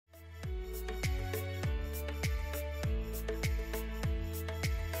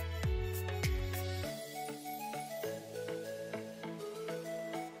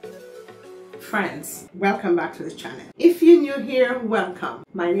Friends, welcome back to the channel. If you're new here, welcome.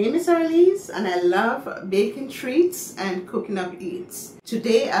 My name is Arelees and I love baking treats and cooking up eats.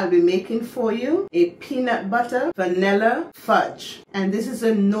 Today I'll be making for you a peanut butter vanilla fudge. And this is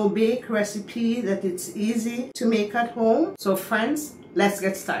a no-bake recipe that it's easy to make at home. So friends, let's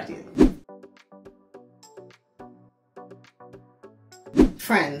get started.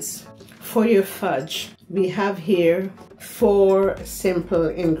 Friends, for your fudge, we have here 4 simple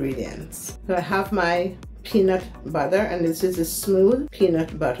ingredients. So I have my peanut butter, and this is a smooth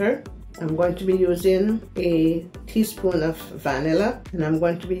peanut butter. I'm going to be using a teaspoon of vanilla, and I'm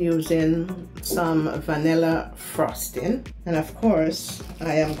going to be using some vanilla frosting. And of course,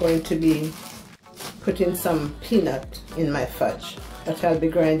 I am going to be putting some peanut in my fudge, but I'll be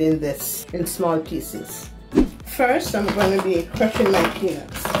grinding this in small pieces. First, I'm going to be crushing my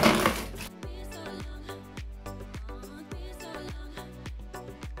peanuts.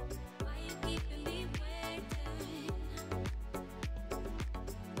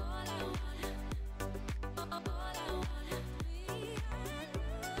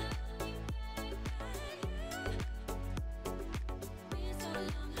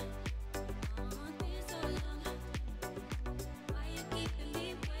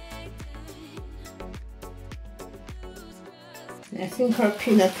 I think our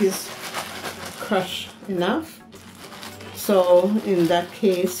peanut is crushed enough, so in that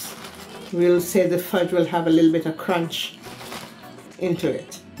case we'll say the fudge will have a little bit of crunch into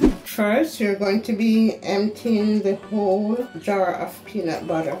it. First, you're going to be emptying the whole jar of peanut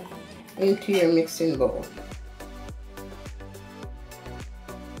butter into your mixing bowl.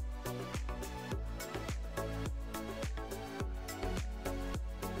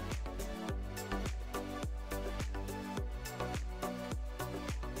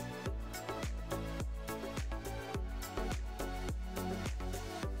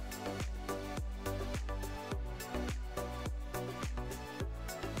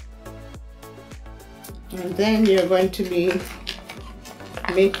 And then you're going to be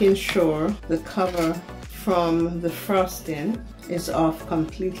making sure the cover from the frosting is off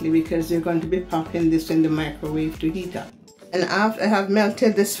completely, because you're going to be popping this in the microwave to heat up. And after I have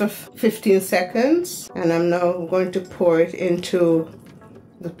melted this for 15 seconds, and I'm now going to pour it into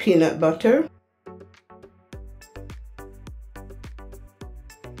the peanut butter.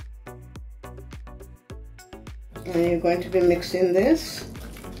 And you're going to be mixing this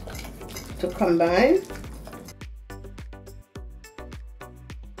to combine.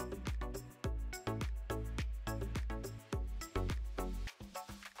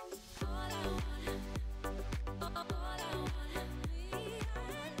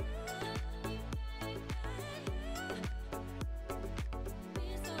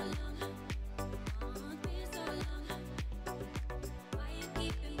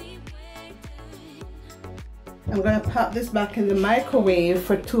 I'm going to pop this back in the microwave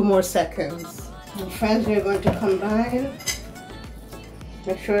for 2 more seconds. And friends, we're going to combine.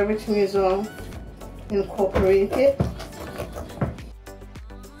 Make sure everything is all incorporated.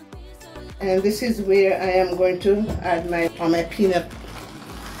 And this is where I am going to add my peanut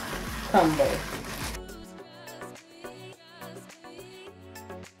combo.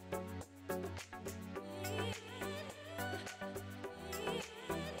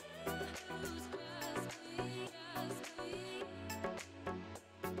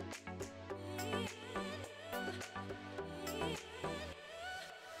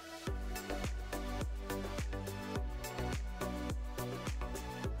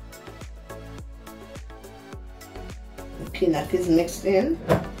 Peanut is mixed in,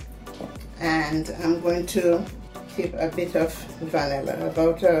 and I'm going to keep a bit of vanilla,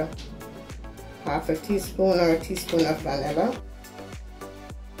 about a half a teaspoon or a teaspoon of vanilla.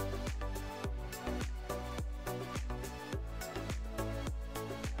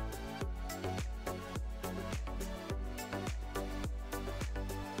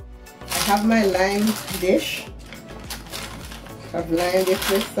 I have my lime dish. I've lined it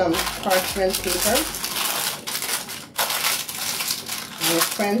with some parchment paper.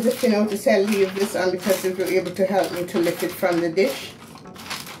 Friends, if you notice, I leave this on because it will be able to help me to lift it from the dish.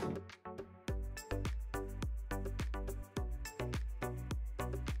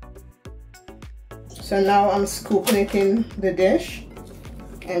 So now I'm scooping it in the dish,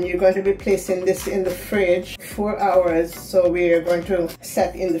 and you're going to be placing this in the fridge 4 hours, so we are going to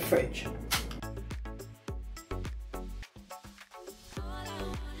set in the fridge.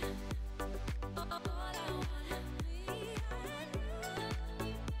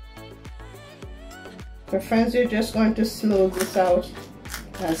 So friends, you're just going to smooth this out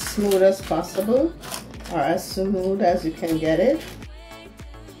as smooth as possible, or as smooth as you can get it.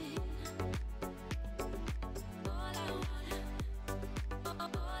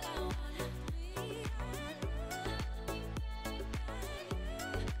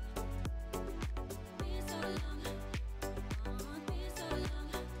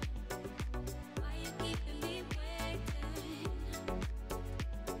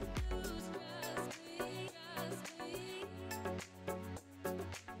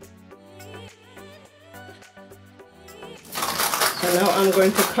 now I'm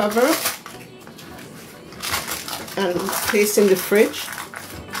going to cover and place in the fridge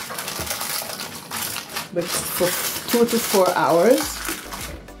for 2 to 4 hours.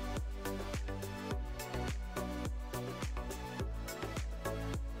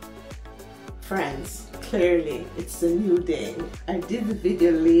 Friends, clearly it's a new day. I did the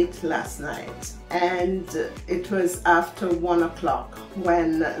video late last night and it was after 1 o'clock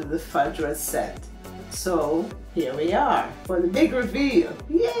when the fudge was set. So here we are for the big reveal.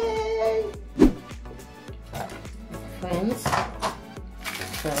 Yay! Friends,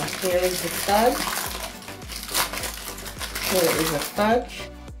 so here is the fudge. Here is the fudge.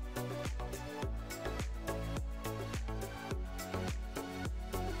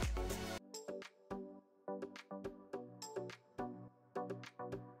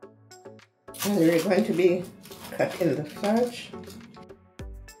 And we're going to be cutting the fudge.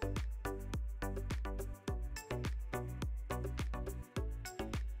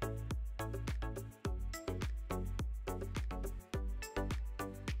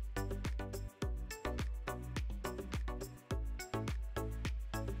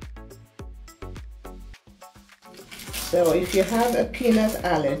 So if you have a peanut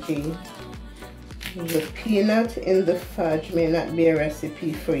allergy, the peanut in the fudge may not be a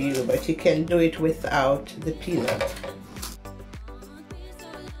recipe for you, but you can do it without the peanut.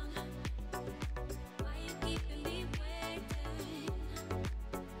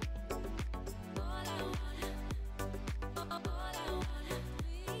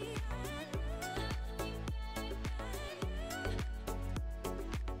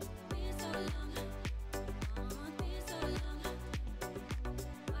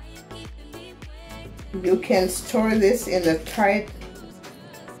 You can store this in a tight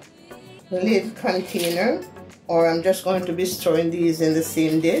lid container, or I'm just going to be storing these in the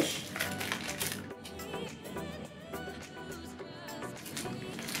same dish.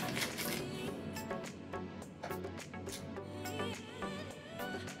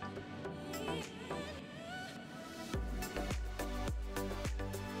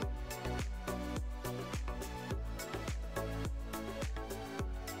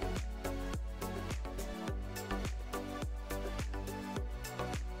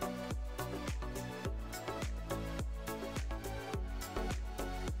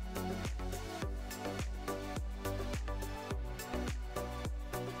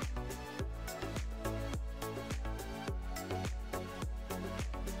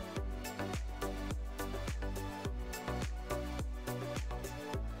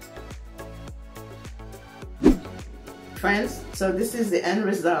 Friends, so this is the end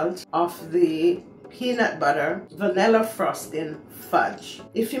result of the peanut butter vanilla frosting fudge.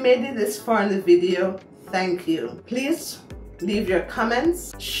 If you made it this far in the video, thank you. Please leave your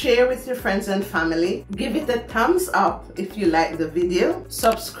comments, share with your friends and family, give it a thumbs up if you like the video,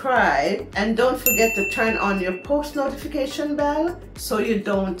 subscribe, and don't forget to turn on your post notification bell so you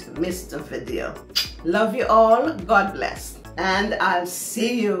don't miss the video. Love you all, God bless, and I'll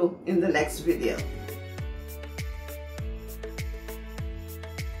see you in the next video.